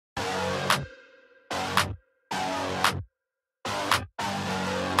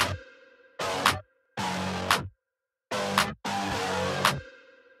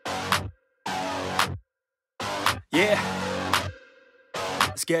Yeah,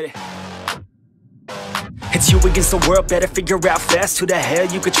 let's get it. It's you against the world, better figure out fast who the hell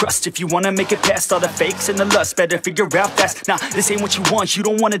you could trust if you wanna make it past all the fakes and the lust. Better figure out fast, nah, this ain't what you want, you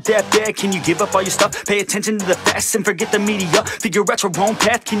don't want it that bad. Can you give up all your stuff, pay attention to the facts and forget the media? Figure out your own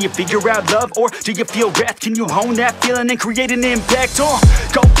path, can you figure out love or do you feel wrath? Can you hone that feeling and create an impact?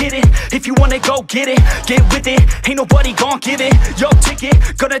 Go get it, if you want it, go get it. Get with it, ain't nobody gon' give it your ticket,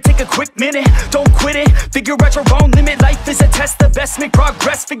 gonna take a quick minute, don't quit it. Figure out your own limit, life is a test, the best make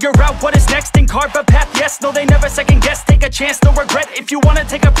progress. Figure out what is next and carve a path, yes. No, they never second guess, take a chance, no regret. If you wanna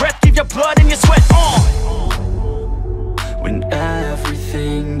take a breath, give your blood and your sweat on. When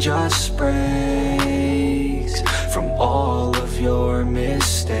everything just breaks from all of your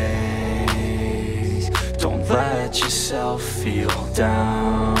mistakes, don't let yourself feel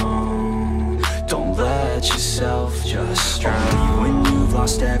down. Don't let yourself just drown. Only when you've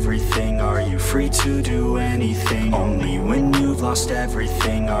lost everything are you free to do anything. Only when you've lost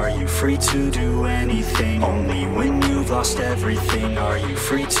everything are you free to do anything. Only when you've lost everything are you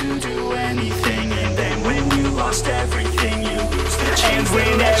free to do anything. And then when you lost everything, you lose the chance. And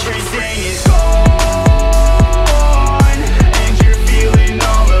when everything is gone and you're feeling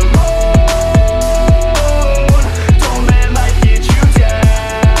all alone,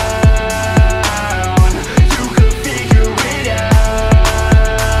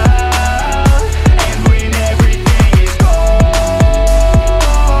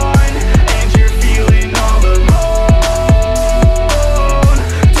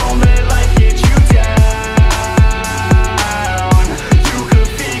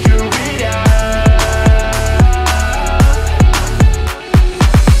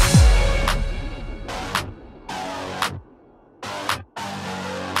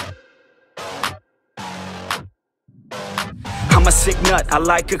 I'm a sick nut, I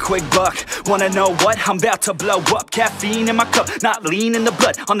like a quick buck. Wanna know what? I'm about to blow up. Caffeine in my cup, not lean in the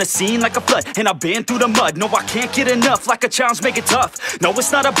blood. On the scene like a flood, and I've been through the mud. No, I can't get enough, like a challenge, make it tough. No,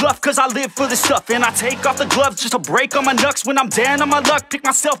 it's not a bluff, cause I live for this stuff. And I take off the gloves just to break on my knucks. When I'm down on my luck, pick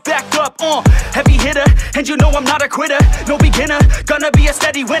myself back up. Heavy hitter, and you know I'm not a quitter. No beginner, gonna be a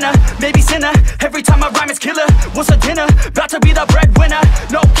steady winner. Maybe sinner, every time I rhyme it's killer. What's a dinner? About to be the breadwinner.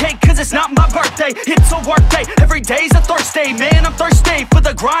 No cake, cause it's not my birthday. It's a work day, every day's a Thursday. Man, I'm thirsty for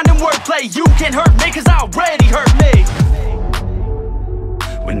the grind and wordplay. You can't hurt me cause I already hurt me.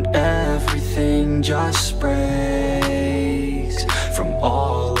 When everything just breaks from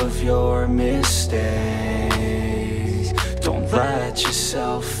all of your mistakes, don't let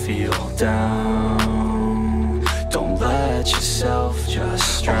yourself feel down. Don't let yourself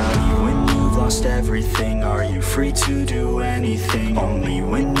just drown. Only when you've lost everything are you free to do anything. Only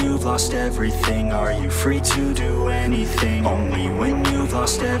when you've lost everything are you free to do anything. Only when you've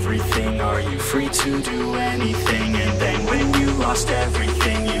lost everything are you free to do anything. And then when you lost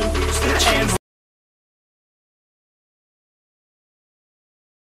everything,